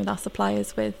working with our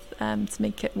suppliers with to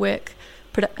make it work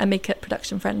and make it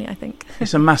production friendly, I think.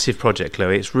 It's a massive project,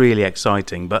 Chloe. It's really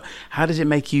exciting. But how does it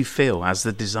make you feel as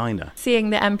the designer?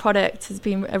 Seeing the end product has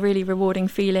been a really rewarding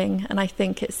feeling, and I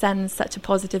think it sends such a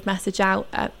positive message out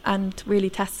and really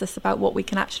tests us about what we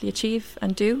can actually achieve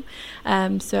and do.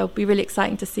 So it'll be really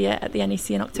exciting to see it at the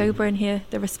NEC in October and hear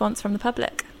the response from the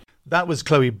public. That was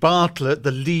Chloe Bartlett,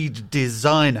 the lead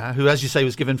designer, who, as you say,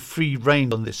 was given free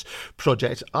rein on this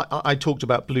project. I talked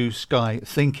about blue sky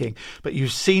thinking, but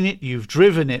you've seen it, you've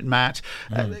driven it, Matt.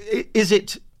 Is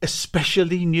it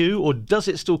especially new, or does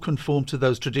it still conform to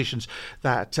those traditions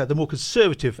that the more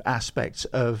conservative aspects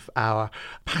of our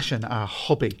passion, our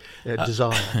hobby,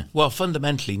 desire? Well,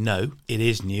 fundamentally, no, it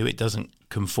is new. It doesn't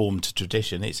conform to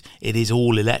tradition. It is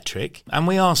all electric, and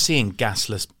we are seeing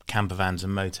gasless campervans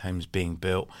and motorhomes being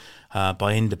built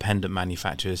by independent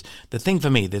manufacturers. The thing for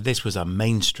me, that this was a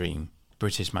mainstream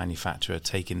British manufacturer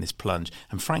taking this plunge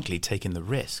and frankly taking the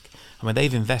risk. I mean,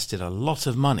 they've invested a lot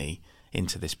of money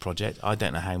into this project. I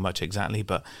don't know how much exactly,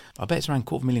 but I bet it's around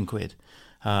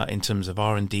 £250,000 in terms of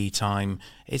R&D time.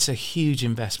 It's a huge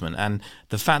investment, and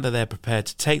the fact that they're prepared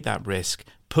to take that risk,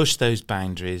 push those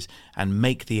boundaries and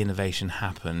make the innovation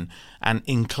happen, and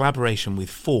in collaboration with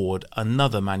Ford,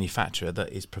 another manufacturer that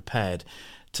is prepared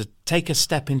to take a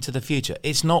step into the future.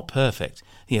 It's not perfect.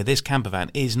 This campervan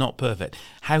is not perfect.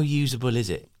 How usable is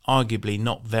it? Arguably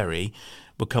not very.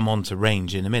 We'll come on to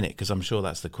range in a minute because I'm sure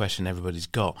that's the question everybody's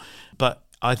got. But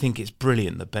I think it's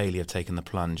brilliant that Bailey have taken the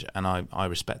plunge, and I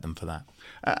respect them for that.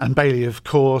 And Bailey, of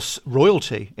course,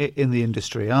 royalty in the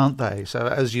industry, aren't they? So,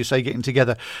 as you say, getting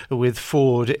together with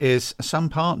Ford is some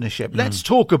partnership. Let's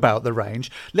talk about the range.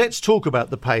 Let's talk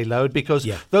about the payload, because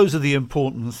those are the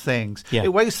important things. Yeah.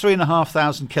 It weighs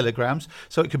 3,500 kilograms,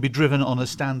 so it can be driven on a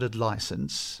standard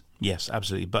licence. Yes,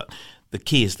 absolutely. But the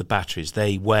key is the batteries.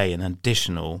 They weigh an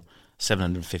additional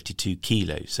 752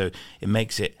 kilos, so it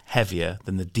makes it heavier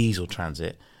than the diesel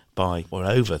Transit by or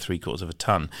over 3/4 of a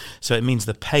tonne. So it means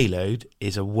the payload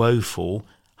is a woeful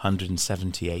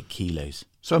 178 kilos.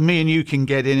 So me and you can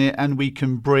get in it, and we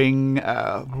can bring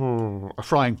a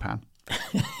frying pan.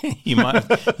 you might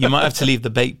have to leave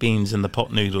the baked beans and the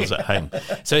pot noodles at home.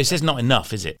 So it says not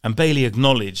enough, is it? And Bailey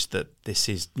acknowledged that this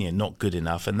is not good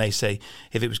enough, and they say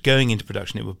if it was going into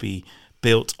production, it would be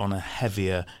built on a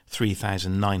heavier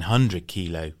 3,900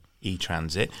 kilo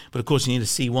e-Transit. But of course, you need a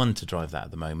C1 to drive that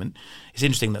at the moment. It's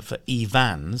interesting that for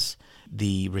e-vans,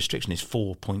 the restriction is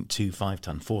 4.25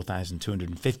 tonne,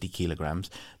 4,250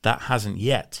 kilograms. That hasn't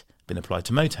yet been applied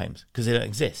to motorhomes because they don't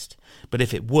exist. But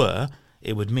if it were,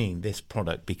 it would mean this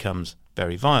product becomes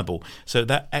very viable. So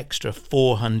that extra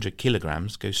 400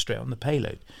 kilograms goes straight on the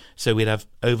payload. So we'd have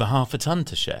over half a tonne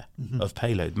to share of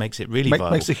payload. Makes it really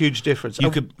viable. Makes a huge difference.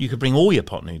 You could bring all your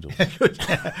pot noodles.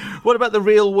 What about the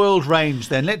real world range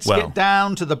then? Let's get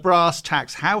down to the brass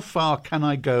tacks. How far can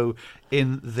I go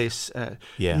in this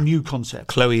new concept?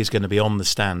 Chloe is going to be on the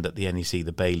stand at the NEC,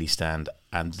 the Bailey stand,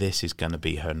 and this is going to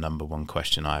be her number one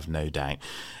question, I have no doubt.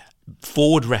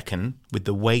 Ford reckon, with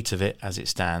the weight of it as it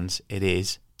stands, it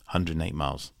is 108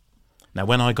 miles. Now,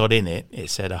 when I got in it, it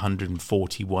said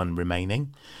 141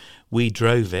 remaining. We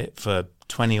drove it for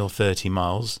 20 or 30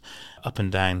 miles up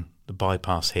and down the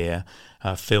bypass here,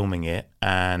 filming it,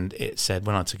 and it said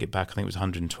when I took it back, I think it was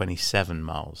 127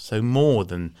 miles. So more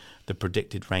than the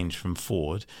predicted range from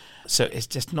Ford. So it's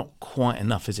just not quite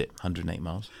enough, is it? 108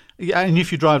 miles. Yeah, and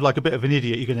if you drive like a bit of an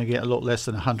idiot, you're going to get a lot less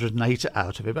than 108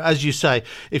 out of it. But as you say,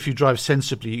 if you drive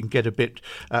sensibly, you can get a bit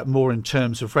more in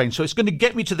terms of range. So it's going to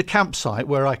get me to the campsite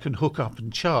where I can hook up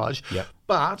and charge. Yep.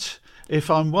 But if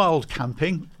I'm wild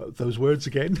camping, those words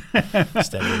again,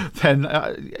 then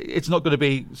it's not going to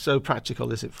be so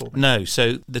practical, is it, for me? No,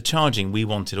 so the charging, we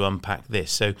wanted to unpack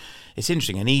this. So it's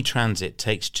interesting, an e-Transit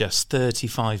takes just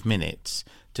 35 minutes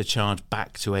to charge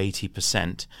back to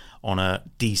 80% on a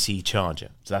DC charger.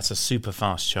 So that's a super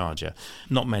fast charger.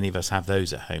 Not many of us have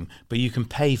those at home, but you can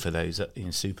pay for those in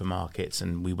supermarkets,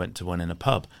 and we went to one in a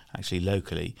pub, actually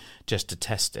locally, just to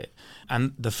test it.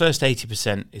 And the first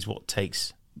 80% is what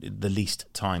takes the least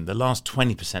time. The last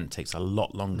 20% takes a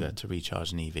lot longer to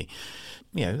recharge an EV.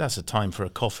 That's a time for a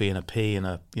coffee and a pee and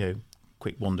a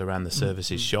quick wander around the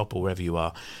services shop or wherever you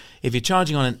are. If you're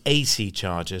charging on an AC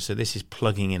charger, so this is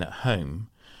plugging in at home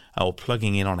or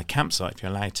plugging in on a campsite if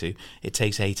you're allowed to, it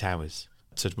takes 8 hours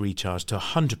to recharge to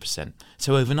 100%,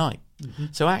 so overnight.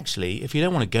 So actually, if you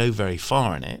don't want to go very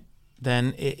far in it,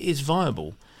 then it is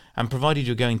viable. And provided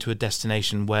you're going to a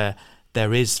destination where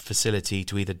there is facility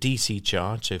to either DC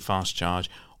charge, so fast charge,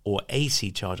 or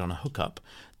AC charge on a hookup,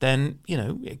 then,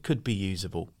 it could be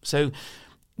usable. So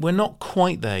we're not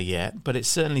quite there yet, but it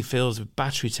certainly feels with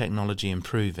battery technology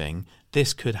improving,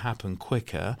 this could happen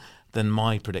quicker than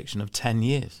my prediction of 10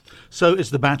 years. So it's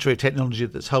the battery technology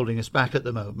that's holding us back at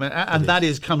the moment, and that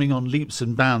is coming on leaps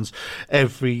and bounds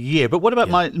every year. But what about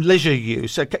my leisure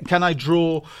use? Can I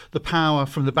draw the power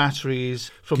from the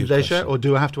batteries from Good leisure, question. or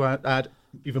do I have to add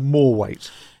even more weight?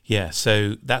 Yeah,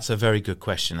 so that's a very good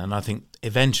question, and I think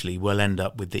eventually we'll end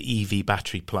up with the EV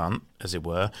battery plant, as it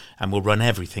were, and we'll run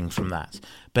everything from that.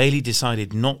 Bailey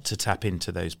decided not to tap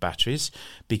into those batteries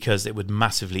because it would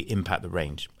massively impact the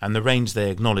range, and the range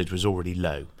they acknowledged was already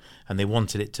low, and they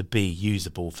wanted it to be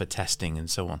usable for testing and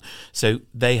so on. So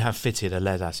they have fitted a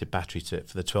lead-acid battery to it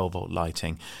for the 12-volt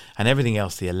lighting, and everything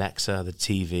else, the Alexa, the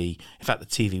TV, in fact the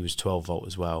TV was 12-volt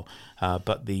as well,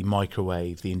 but the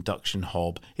microwave, the induction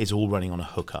hob is all running on a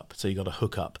hookup. So you've got a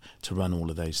hookup to run all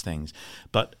of those things.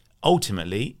 But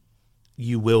ultimately,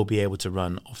 you will be able to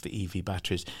run off the EV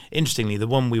batteries. Interestingly, the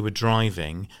one we were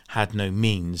driving had no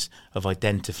means of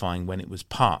identifying when it was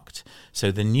parked.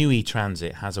 So the new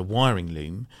e-Transit has a wiring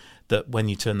loom that when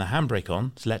you turn the handbrake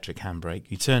on, it's electric handbrake,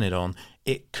 you turn it on,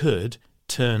 it could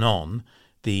turn on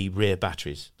the rear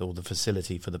batteries, or the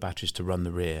facility for the batteries to run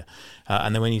the rear.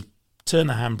 And then when you turn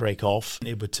the handbrake off,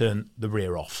 it would turn the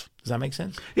rear off. Does that make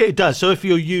sense? Yeah, it does. So if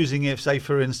you're using it, say,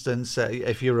 for instance,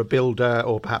 if you're a builder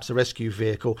or perhaps a rescue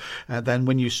vehicle, then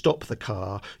when you stop the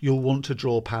car, you'll want to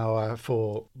draw power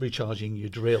for recharging your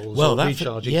drills or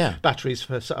recharging batteries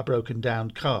for a broken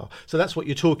down car. So that's what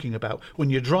you're talking about.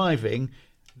 When you're driving,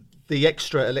 the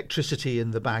extra electricity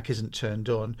in the back isn't turned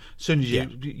on. As soon as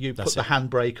you put the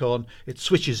handbrake on, it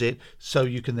switches it so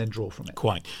you can then draw from it.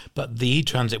 Quite. But the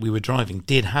e-Transit we were driving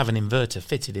did have an inverter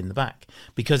fitted in the back.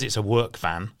 Because it's a work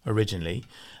van originally,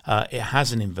 it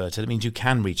has an inverter. That means you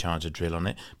can recharge a drill on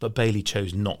it, but Bailey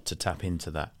chose not to tap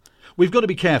into that. We've got to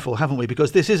be careful, haven't we?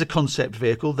 Because this is a concept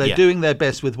vehicle. They're doing their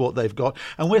best with what they've got,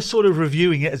 and we're sort of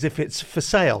reviewing it as if it's for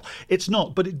sale. It's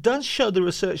not, but it does show the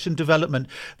research and development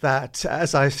that,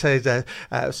 as I said,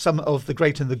 some of the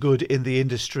great and the good in the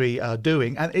industry are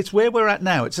doing. And it's where we're at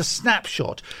now. It's a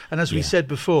snapshot. And as we said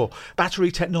before,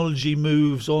 battery technology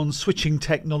moves on, switching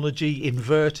technology,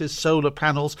 inverters, solar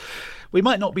panels. We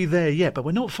might not be there yet, but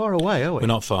we're not far away, are we? We're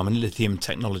not far. I mean, lithium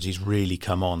technology's really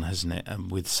come on, hasn't it?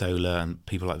 And with solar, and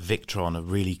people like Victron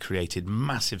have really created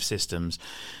massive systems.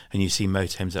 And you see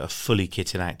motorhomes that are fully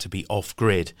kitted out to be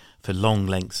off-grid for long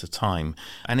lengths of time.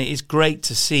 And it is great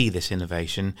to see this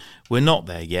innovation. We're not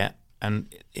there yet.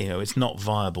 And, it's not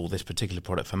viable, this particular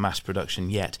product, for mass production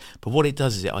yet. But what it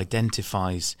does is it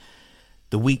identifies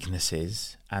the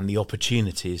weaknesses and the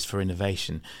opportunities for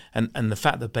innovation. And the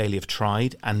fact that Bailey have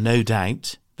tried, and no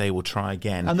doubt they will try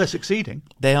again. And they're succeeding.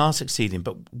 They are succeeding,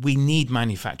 but we need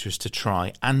manufacturers to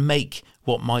try and make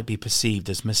what might be perceived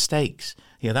as mistakes.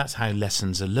 That's how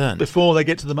lessons are learned. Before they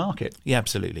get to the market. Yeah,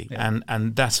 absolutely. Yeah.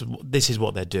 And this is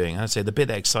what they're doing. And I'd say the bit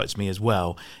that excites me as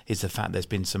well is the fact there's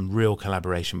been some real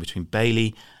collaboration between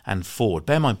Bailey and Ford.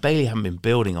 Bear in mind, Bailey haven't been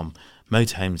building on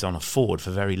motorhomes on a Ford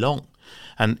for very long.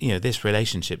 And, this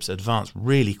relationship's advanced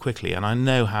really quickly. And I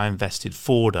know how invested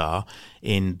Ford are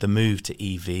in the move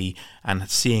to EV and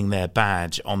seeing their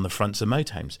badge on the fronts of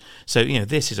motorhomes. So,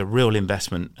 this is a real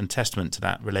investment and testament to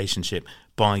that relationship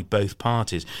by both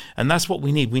parties. And that's what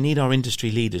we need. We need our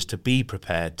industry leaders to be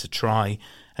prepared to try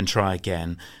and try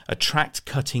again, attract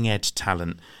cutting-edge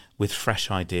talent with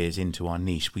fresh ideas into our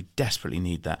niche. We desperately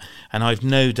need that. And I've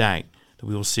no doubt that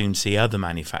we will soon see other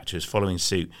manufacturers following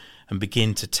suit and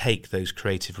begin to take those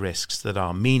creative risks that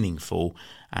are meaningful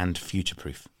and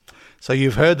future-proof. So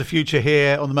you've heard the future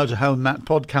here on the Motorhome Matt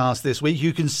podcast this week.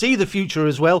 You can see the future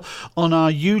as well on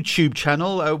our YouTube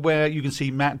channel where you can see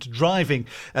Matt driving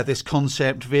this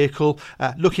concept vehicle,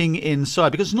 looking inside,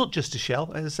 because it's not just a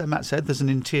shell, as Matt said, there's an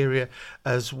interior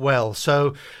as well.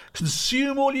 So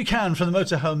consume all you can from the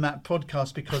Motorhome Matt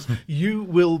podcast, because you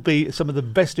will be some of the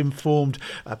best informed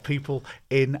people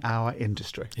in our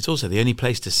industry. It's also the only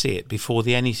place to see it before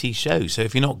the NEC show. So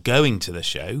if you're not going to the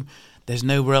show, there's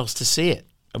nowhere else to see it.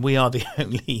 And we are the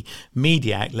only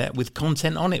media outlet with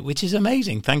content on it, which is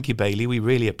amazing. Thank you, Bailey. We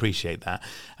really appreciate that.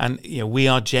 And we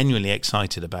are genuinely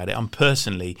excited about it. I'm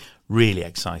personally really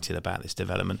excited about this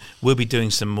development. We'll be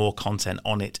doing some more content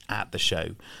on it at the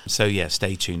show. So, yeah,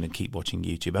 stay tuned and keep watching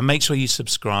YouTube. And make sure you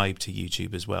subscribe to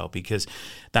YouTube as well, because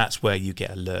that's where you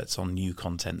get alerts on new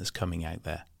content that's coming out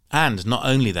there. And not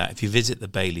only that, if you visit the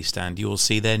Bailey stand, you will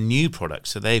see their new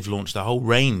products. So they've launched a whole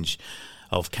range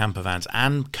of campervans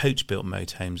and coach-built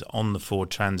motorhomes on the Ford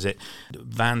Transit,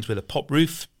 vans with a pop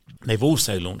roof. They've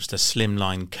also launched a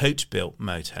slimline coach-built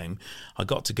motorhome. I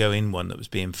got to go in one that was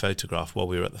being photographed while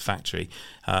we were at the factory.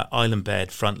 Island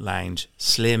bed, front lounge,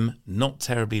 slim, not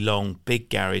terribly long, big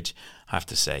garage. I have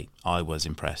to say, I was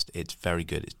impressed. It's very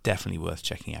good. It's definitely worth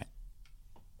checking out.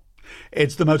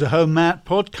 It's the Motorhome Matt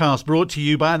podcast, brought to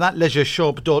you by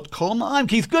thatleisureshop.com. I'm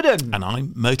Keith Gooden. And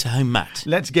I'm Motorhome Matt.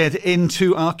 Let's get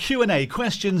into our Q&A,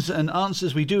 questions and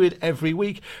answers. We do it every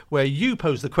week, where you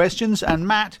pose the questions and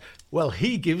Matt, well,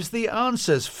 he gives the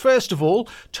answers. First of all,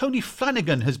 Tony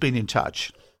Flanagan has been in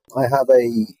touch. I have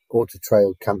a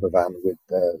auto-trail campervan with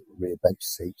rear bench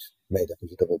seats made up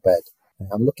as a double bed.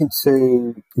 I'm looking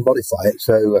to modify it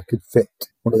so I could fit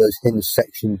one of those hinge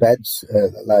section beds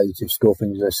that allows you to store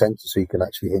things in a centre, so you can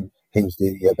actually hinge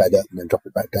the bed up and then drop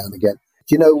it back down again.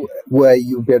 Do you know where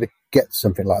you'll be able to get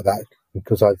something like that?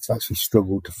 Because I've actually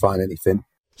struggled to find anything.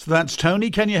 So that's Tony.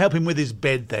 Can you help him with his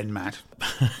bed then, Matt?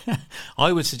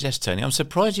 I would suggest, Tony, I'm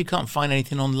surprised you can't find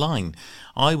anything online.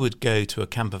 I would go to a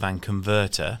campervan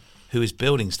converter who is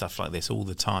building stuff like this all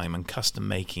the time and custom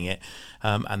making it,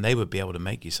 and they would be able to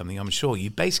make you something, I'm sure. You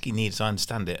basically need, as I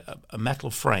understand it, a metal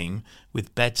frame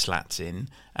with bed slats in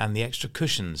and the extra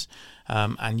cushions,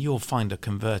 and you'll find a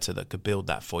converter that could build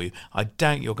that for you. I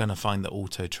doubt you're going to find that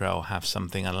Auto Trail have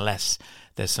something, unless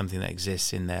there's something that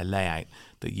exists in their layout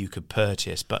that you could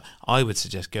purchase. But I would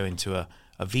suggest going to a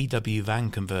VW van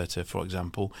converter, for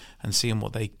example, and seeing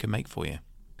what they can make for you.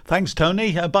 Thanks,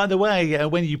 Tony. By the way,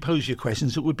 when you pose your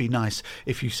questions, it would be nice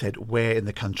if you said where in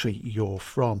the country you're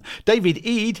from. David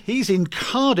Eade, he's in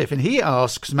Cardiff, and he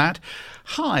asks, Matt,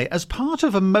 hi, as part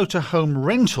of a motorhome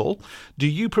rental, do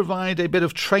you provide a bit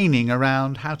of training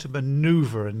around how to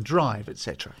manoeuvre and drive,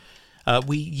 etc.?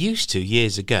 We used to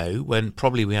years ago, when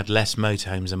probably we had less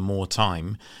motorhomes and more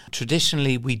time.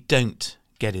 Traditionally, we don't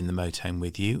get in the motorhome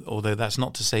with you, although that's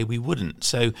not to say we wouldn't.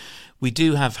 So we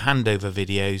do have handover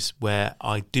videos where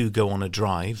I do go on a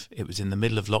drive. It was in the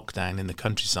middle of lockdown in the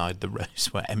countryside. The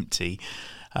roads were empty,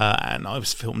 and I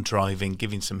was filmed driving,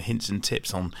 giving some hints and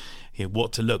tips on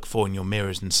what to look for in your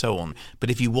mirrors and so on. But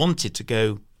if you wanted to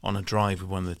go on a drive with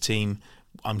one of the team,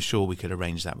 I'm sure we could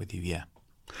arrange that with you, yeah.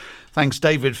 Thanks,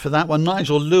 David, for that one.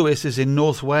 Nigel Lewis is in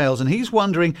North Wales, and he's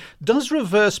wondering, does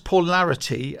reverse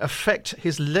polarity affect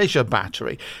his leisure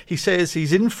battery? He says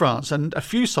he's in France and a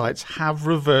few sites have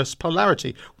reverse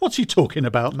polarity. What's he talking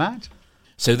about, Matt?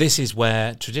 So this is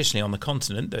where, traditionally on the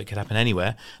continent, though it could happen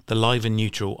anywhere, the live and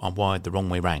neutral are wired the wrong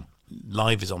way round.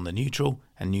 Live is on the neutral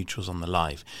and neutral's on the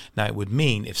live. Now, it would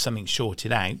mean if something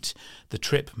shorted out, the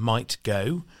trip might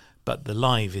go, but the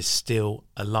live is still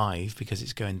alive because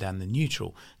it's going down the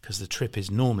neutral, because the trip is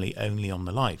normally only on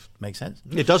the live. Make sense?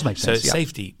 It does make sense. So it's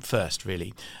safety first,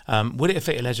 really. Would it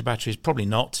affect your leisure batteries? Probably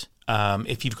not.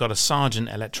 If you've got a Sargent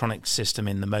electronic system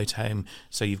in the motorhome,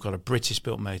 so you've got a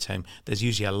British-built motorhome, there's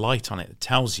usually a light on it that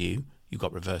tells you you've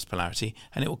got reverse polarity,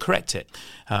 and it will correct it.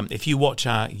 If you watch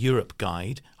our Europe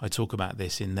guide, I talk about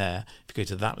this in there. If you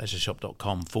go to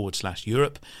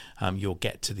thatleisureshop.com/Europe, you'll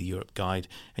get to the Europe guide,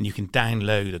 and you can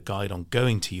download a guide on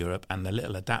going to Europe and the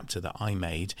little adapter that I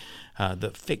made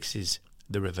that fixes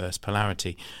the reverse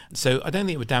polarity. So I don't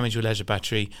think it would damage your leisure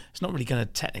battery. It's not really going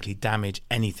to technically damage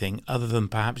anything other than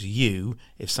perhaps you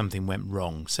if something went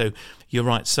wrong. So you're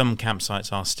right, some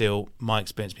campsites are still, my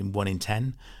experience, been 1 in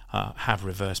 10 have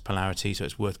reverse polarity, so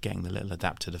it's worth getting the little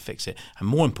adapter to fix it. And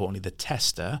more importantly, the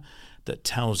tester that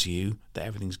tells you that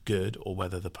everything's good or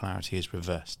whether the polarity is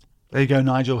reversed. There you go,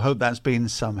 Nigel. Hope that's been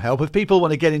some help. If people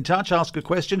want to get in touch, ask a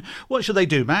question, what should they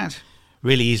do, Matt?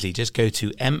 Really easily, just go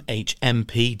to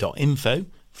mhmp.info,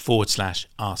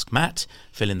 info.ask Matt.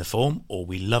 Fill in the form, or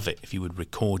we love it if you would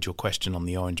record your question on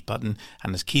the orange button.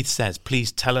 And as Keith says,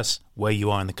 please tell us where you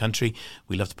are in the country.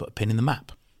 We love to put a pin in the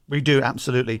map. We do,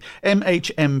 absolutely.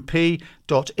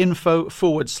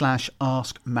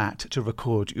 mhmp.info/ask Matt to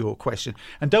record your question.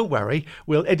 And don't worry,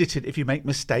 we'll edit it if you make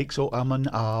mistakes or and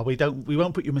we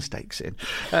won't put your mistakes in.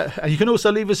 And you can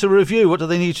also leave us a review. What do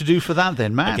they need to do for that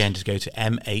then, Matt? Again, just go to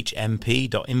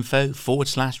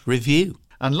mhmp.info/review.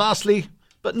 And lastly,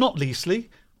 but not leastly,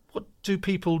 what do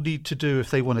people need to do if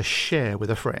they want to share with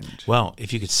a friend? Well,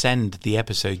 if you could send the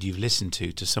episode you've listened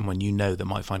to someone you know that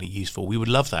might find it useful, we would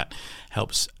love that.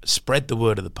 Helps spread the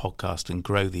word of the podcast and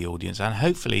grow the audience, and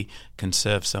hopefully can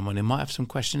serve someone who might have some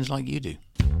questions like you do.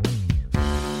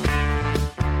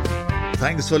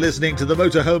 Thanks for listening to the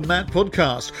Motorhome Matt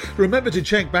podcast. Remember to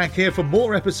check back here for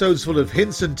more episodes full of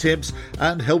hints and tips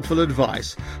and helpful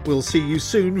advice. We'll see you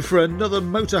soon for another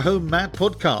Motorhome Matt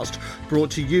podcast,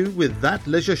 brought to you with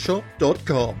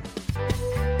thatleisureShop.com.